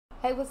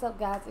Hey, what's up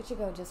guys, it's your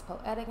girl Just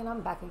Poetic and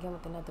I'm back again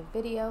with another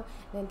video.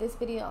 And in this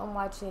video I'm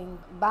watching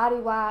Body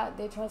Wise,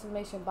 their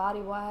transformation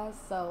Body Wise.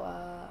 So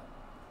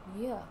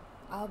yeah,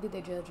 I'll be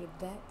the judge of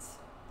that.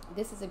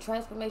 This is a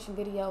transformation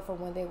video from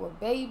when they were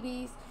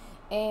babies.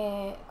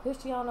 And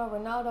Cristiano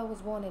Ronaldo was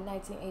born in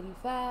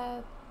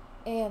 1985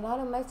 and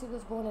Lionel Messi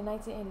was born in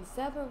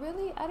 1987.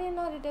 Really? I didn't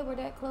know that they were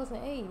that close in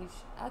age.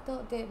 I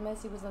thought that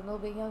Messi was a little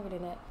bit younger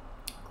than that.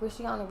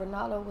 Cristiano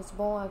Ronaldo was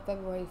born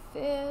February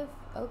 5th.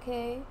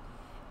 Okay.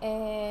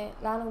 And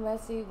Lionel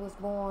Messi was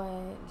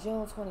born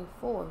June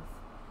 24th.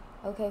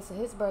 Okay, so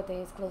his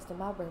birthday is close to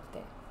my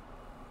birthday.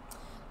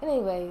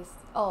 Anyways,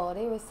 oh,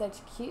 they were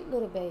such cute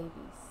little babies.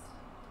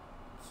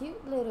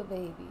 Cute little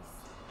babies.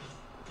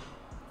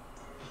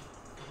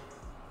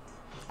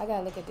 I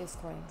gotta look at this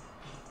screen.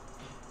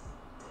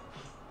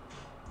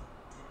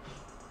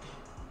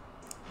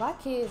 My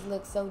kids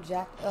look so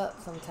jacked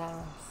up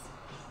sometimes.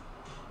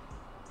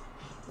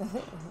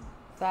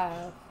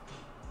 5.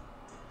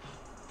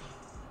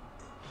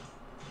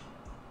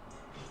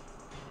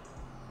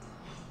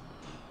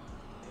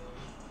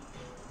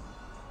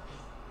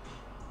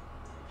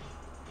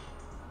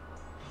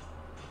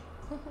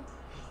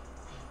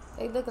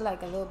 They look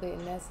like a little bit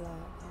in that slide.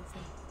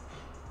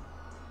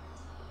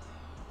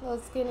 Little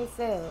skinny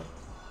cell.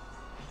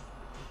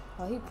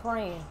 Oh, he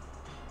praying.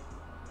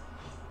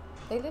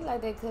 They look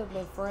like they could have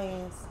been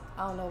friends.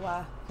 I don't know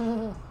why.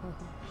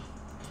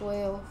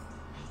 12.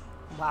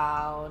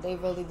 Wow, they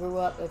really grew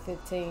up at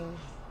 15.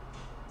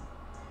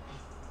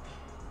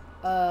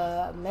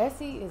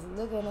 Messi is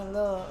looking a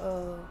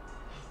little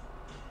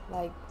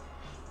like.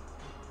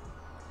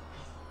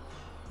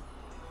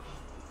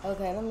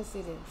 Okay, let me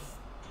see this.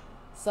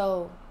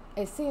 So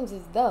it seems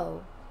as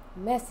though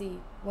Messi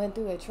went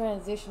through a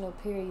transitional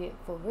period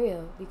for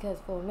real, because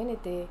for a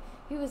minute there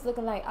he was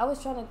looking like, I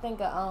was trying to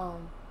think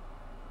of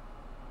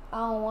I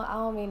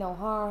don't mean no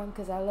harm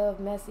because I love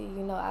Messi,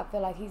 you know, I feel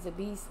like he's a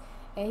beast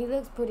and he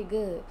looks pretty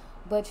good,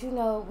 but you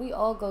know, we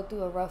all go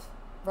through a rough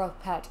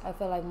patch. I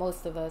feel like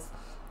most of us,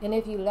 and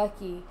if you're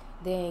lucky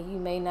then you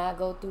may not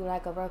go through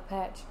like a rough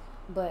patch,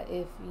 but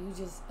if you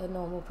just a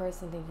normal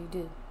person then you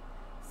do.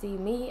 See,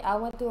 me, I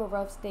went through a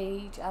rough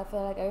stage. I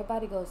feel like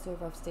everybody goes through a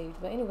rough stage.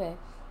 But anyway,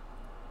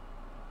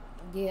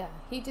 yeah,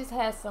 he just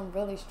has some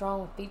really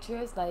strong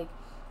features. Like,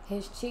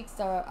 his cheeks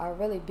are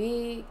really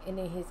big, and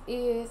then his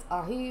ears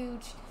are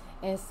huge.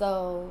 And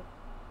so,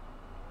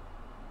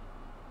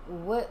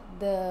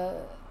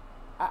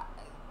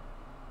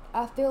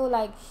 I feel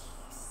like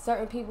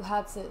certain people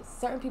have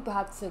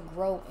to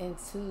grow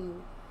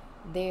into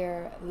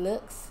their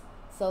looks.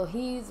 So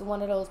he's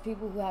one of those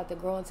people who have to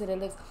grow into their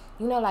looks.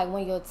 You know, like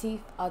when your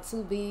teeth are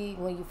too big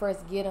when you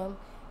first get them,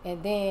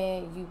 and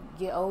then you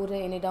get older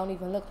and it don't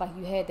even look like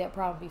you had that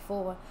problem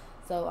before.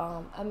 So,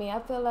 I mean, I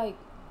feel like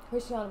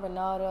Cristiano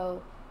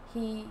Ronaldo,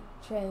 he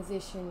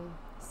transitioned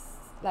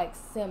like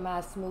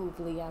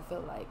semi-smoothly, I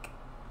feel like.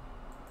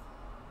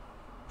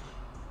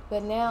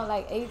 But now,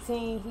 like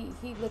 18,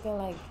 he looking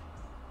like,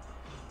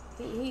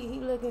 he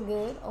looking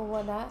good or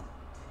whatnot.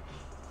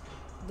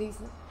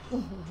 Decent.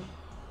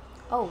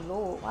 Oh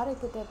Lord, why they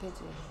put that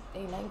picture?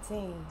 They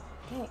 19.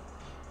 Dang.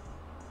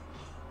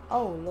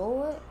 Oh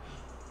Lord.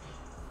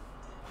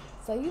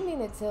 So you mean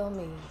to tell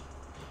me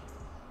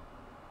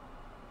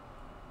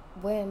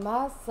when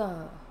my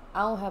son,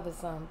 I don't have a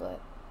son,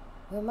 but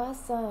when my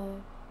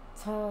son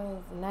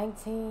turns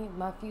 19,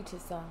 my future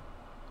son,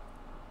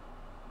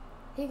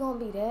 he gonna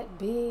be that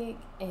big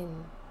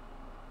and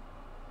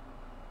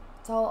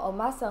tall? Oh,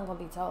 my son gonna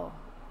be tall.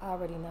 I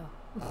already know.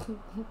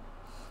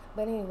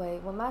 But anyway,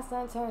 when my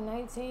son turned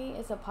 19,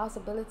 it's a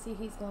possibility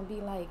he's going to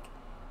be like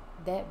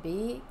that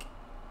big.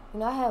 You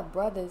know, I have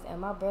brothers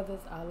and my brothers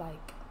are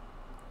like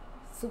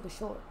super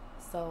short.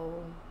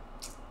 So,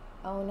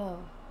 I don't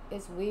know.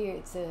 It's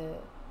weird isn't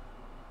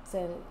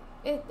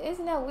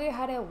that weird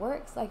how that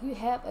works? Like, you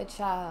have a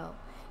child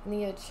and then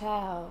your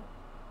child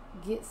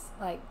gets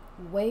like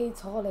way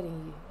taller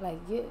than you. Like,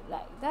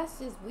 that's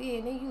just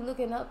weird. And then you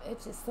looking up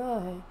at your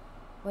son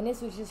when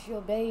this was just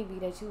your baby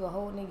that you were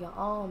holding in your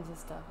arms and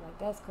stuff. Like,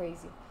 that's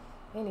crazy.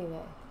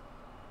 Anyway.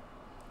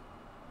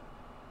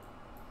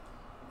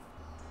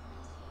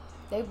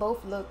 They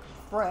both look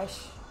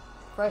fresh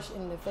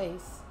in the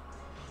face.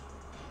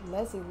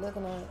 Messi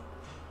looking at,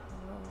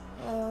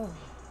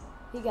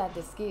 he got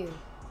the skill.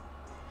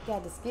 He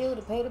got the skill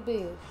to pay the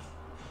bills.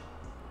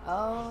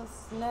 Oh,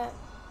 snap.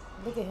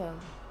 Look at him.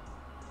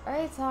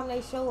 Every time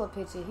they show a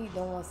picture, he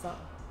doing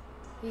something.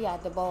 He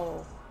got the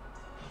ball.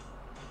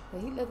 But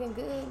he looking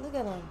good. Look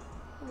at him.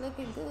 He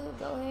looking good.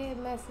 Go ahead,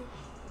 Messi.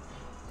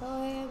 Go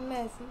ahead,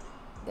 Messi.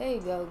 There you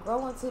go.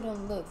 Grow into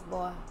them looks,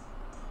 boy.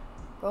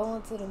 Grow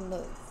into them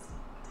looks.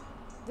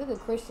 Look at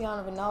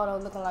Cristiano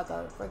Ronaldo looking like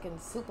a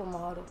freaking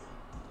supermodel.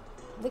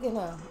 Look at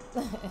him.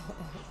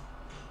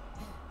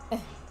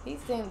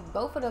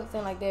 Both of them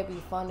seem like they'd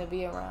be fun to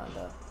be around,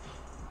 though.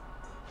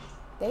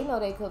 They know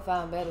they could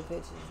find better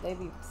pictures.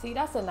 See,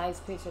 that's a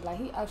nice picture. Like,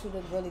 he actually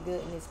looked really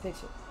good in this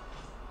picture.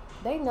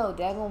 They know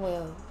daggone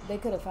well they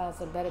could have found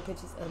some better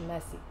pictures of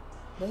Messi.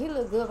 But he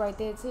looked good right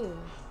there too.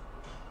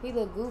 He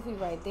look goofy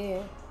right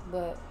there,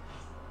 but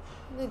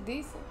he look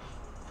decent.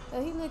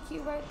 But he look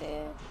cute right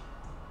there.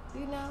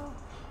 You know?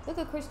 Look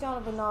at Cristiano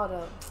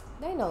Ronaldo.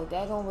 They know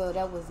daggone well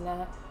that was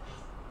not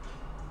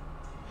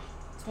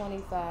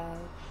 25.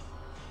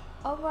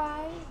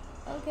 Alright.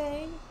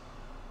 Okay.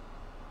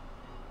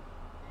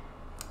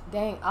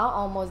 Dang, I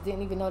almost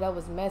didn't even know that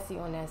was Messi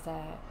on that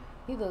side.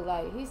 He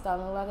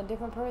started to look like a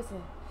different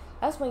person.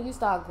 That's when you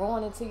start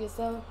growing into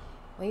yourself.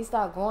 When you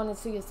start growing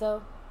into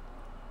yourself,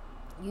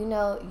 you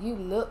know, you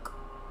look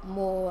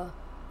more.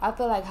 I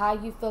feel like how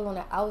you feel on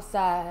the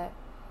outside.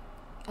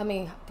 I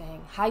mean,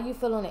 dang, how you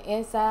feel on the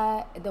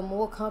inside, the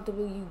more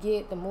comfortable you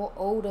get, the more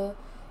older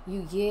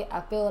you get.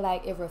 I feel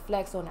like it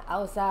reflects on the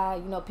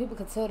outside. You know, people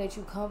can tell that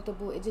you're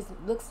comfortable. It just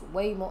looks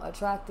way more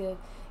attractive,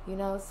 you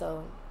know.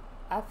 So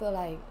I feel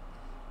like,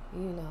 you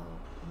know,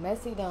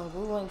 Messi done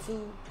grew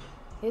into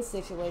his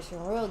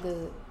situation real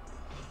good.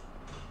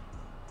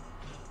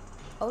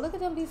 Oh, look at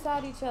them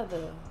beside each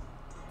other.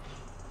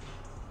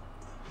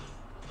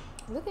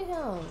 Look at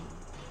him.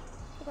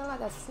 Looking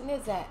like a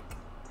snizak.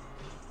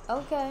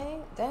 Okay.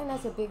 Dang,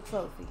 that's a big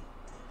trophy.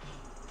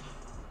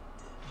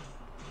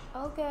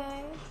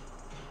 Okay.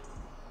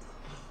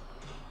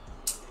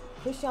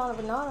 Cristiano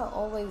Ronaldo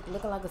always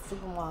looking like a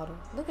supermodel.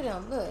 Look at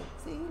him. Look.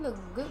 See, he look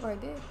good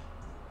right there.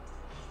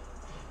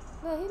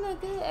 Look, he look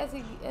good as he,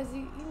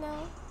 you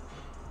know.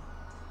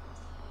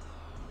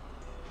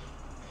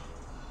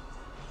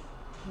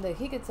 Look,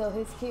 he could tell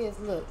his kids,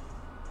 look,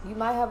 you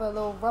might have a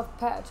little rough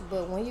patch,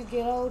 but when you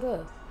get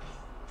older,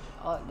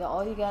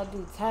 all you gotta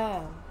do,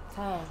 time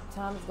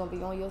is gonna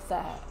be on your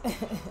side.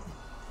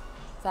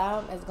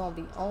 Time is gonna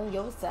be on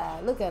your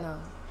side. Look at him.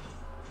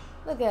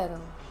 Look at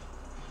him.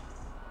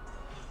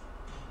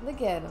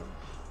 Look at him.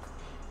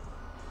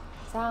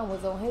 Time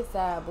was on his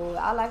side, boy.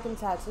 I like them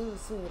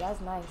tattoos too.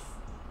 That's nice.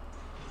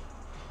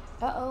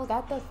 Uh-oh,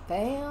 got the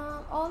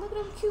fam. Oh, look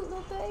at them cute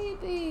little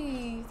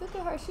babies. Look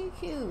at her, she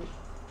cute.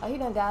 Oh, he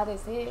done dyed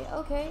his head.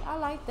 Okay, I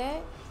like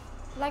that.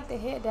 I like the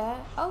hair dye.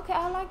 Okay,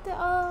 I like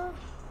the,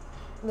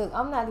 look,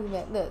 I'm not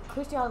even, look,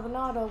 Cristiano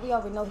Ronaldo, we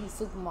already know he's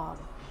supermodel.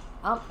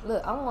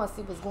 Look, I want to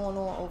see what's going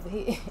on over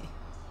here.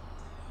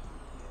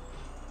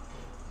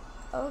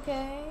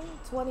 Okay,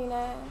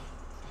 29.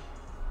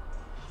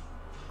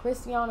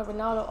 Cristiano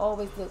Ronaldo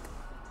always look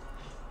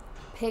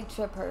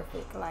picture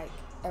perfect, like,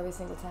 every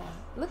single time.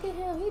 Look at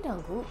him, he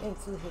done grew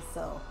into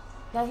himself.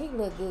 Now he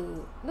look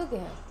good. Look at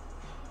him.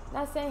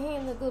 Not saying he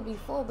didn't look good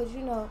before, but you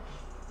know,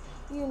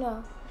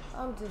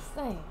 I'm just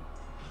saying.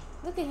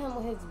 Look at him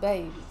with his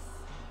babies.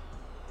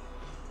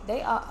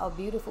 They are a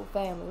beautiful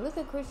family. Look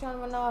at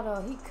Cristiano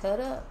Ronaldo. He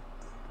cut up.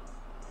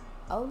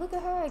 Oh, look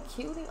at her. A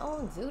cutie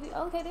on duty.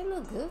 Okay, they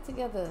look good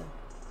together.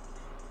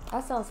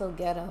 I sound so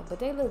ghetto, but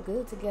they look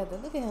good together.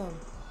 Look at him.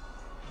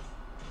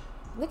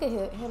 Look at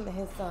him and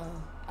his son.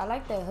 I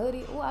like that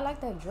hoodie. Oh, I like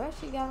that dress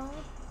she got on.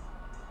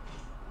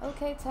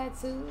 Okay,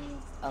 tattoos.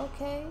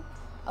 Okay.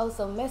 Oh,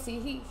 so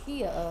Messi,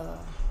 he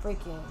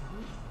freaking,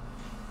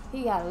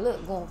 he got a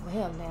look going for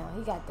him now.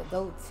 He got the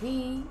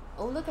goatee.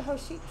 Oh, look at her,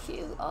 she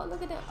cute. Oh,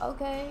 look at that.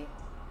 Okay.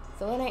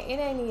 So it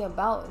ain't even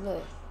about,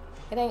 look,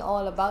 it ain't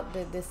all about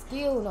the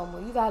skill no more.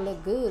 You gotta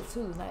look good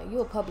too. Now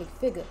you're a public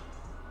figure,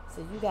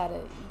 so you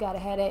gotta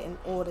have that in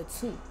order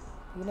too.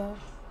 You know.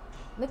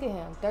 Look at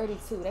him,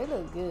 32. They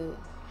look good.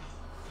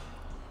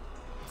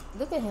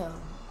 Look at him.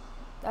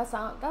 That's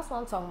what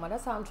I'm talking about.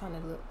 That's how I'm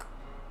trying to look.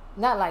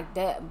 Not like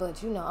that,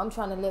 but you know, I'm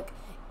trying to look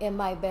in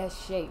my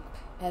best shape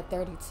at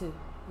 32.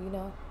 You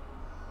know,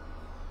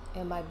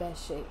 in my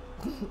best shape.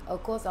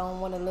 Of course, I don't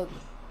want to look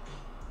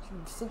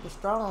super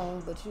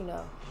strong, but you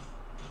know.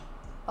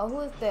 Oh, who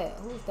is that?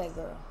 Who's that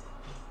girl?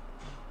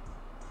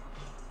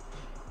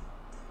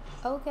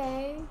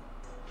 Okay.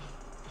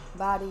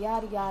 Body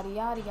yada yada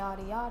yada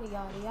yada yada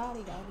yada yada yada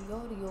yada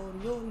yada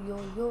yada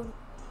yada yada.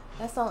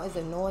 That song is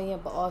annoying,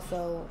 but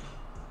also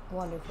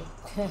wonderful.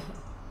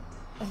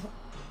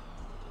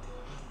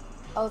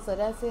 Oh, so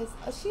that's his.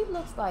 She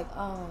looks like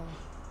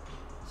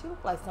she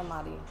looks like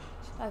somebody.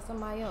 She's like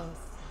somebody else.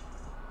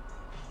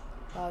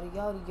 Yada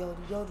yada yada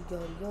yada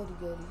yada yada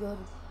yada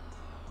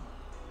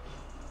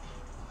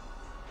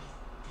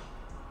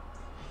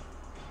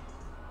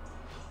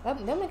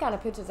yada. Them the kind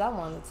of pictures I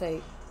want to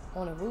take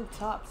on a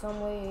rooftop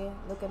somewhere,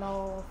 looking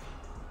off.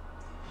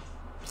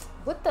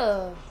 What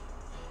the?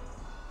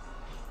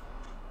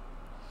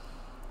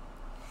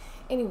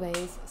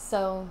 Anyways,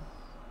 so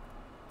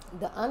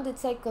The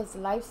Undertaker's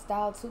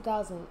Lifestyle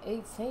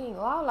 2018.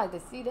 Oh, I would like to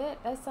see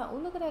that. That's something.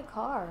 Oh, look at that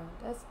car.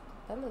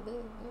 That look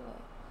good.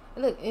 It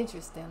look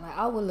interesting. Like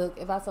I would look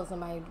if I saw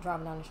somebody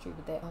driving down the street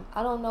with that.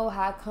 I don't know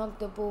how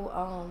comfortable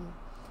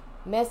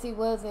Messi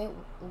was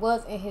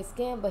in his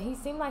skin, but he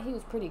seemed like he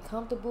was pretty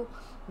comfortable.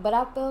 But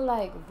I feel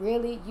like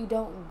really you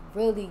don't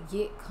really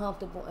get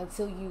comfortable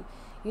until you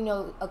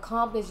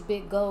accomplish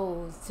big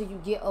goals. Till you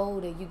get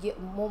older, you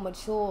get more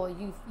mature.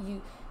 You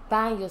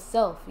find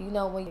yourself. You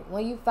know,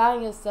 when you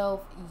find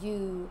yourself,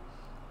 you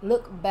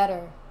look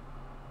better.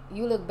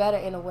 You look better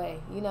in a way.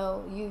 You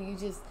know, you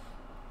just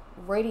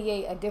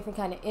radiate a different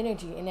kind of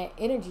energy, and that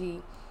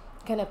energy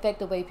can affect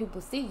the way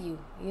people see you,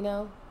 you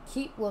know?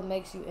 Keep what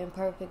makes you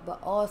imperfect,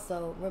 but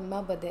also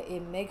remember that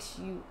it makes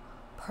you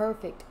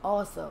perfect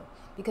also.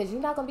 Because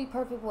you're not going to be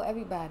perfect for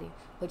everybody,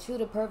 but you're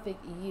the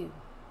perfect you.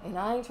 And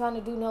I ain't trying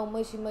to do no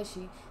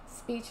mushy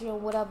speech or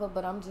whatever,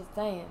 but I'm just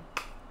saying,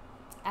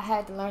 I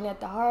had to learn that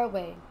the hard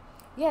way.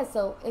 Yeah,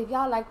 so if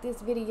y'all like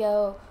this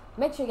video,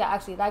 make sure y'all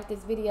actually like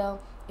this video.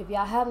 If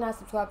y'all have not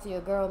subscribed to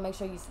your girl, make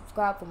sure you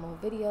subscribe for more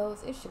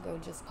videos. It's your girl,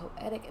 Just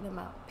Poetic, and I'm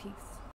out. Peace.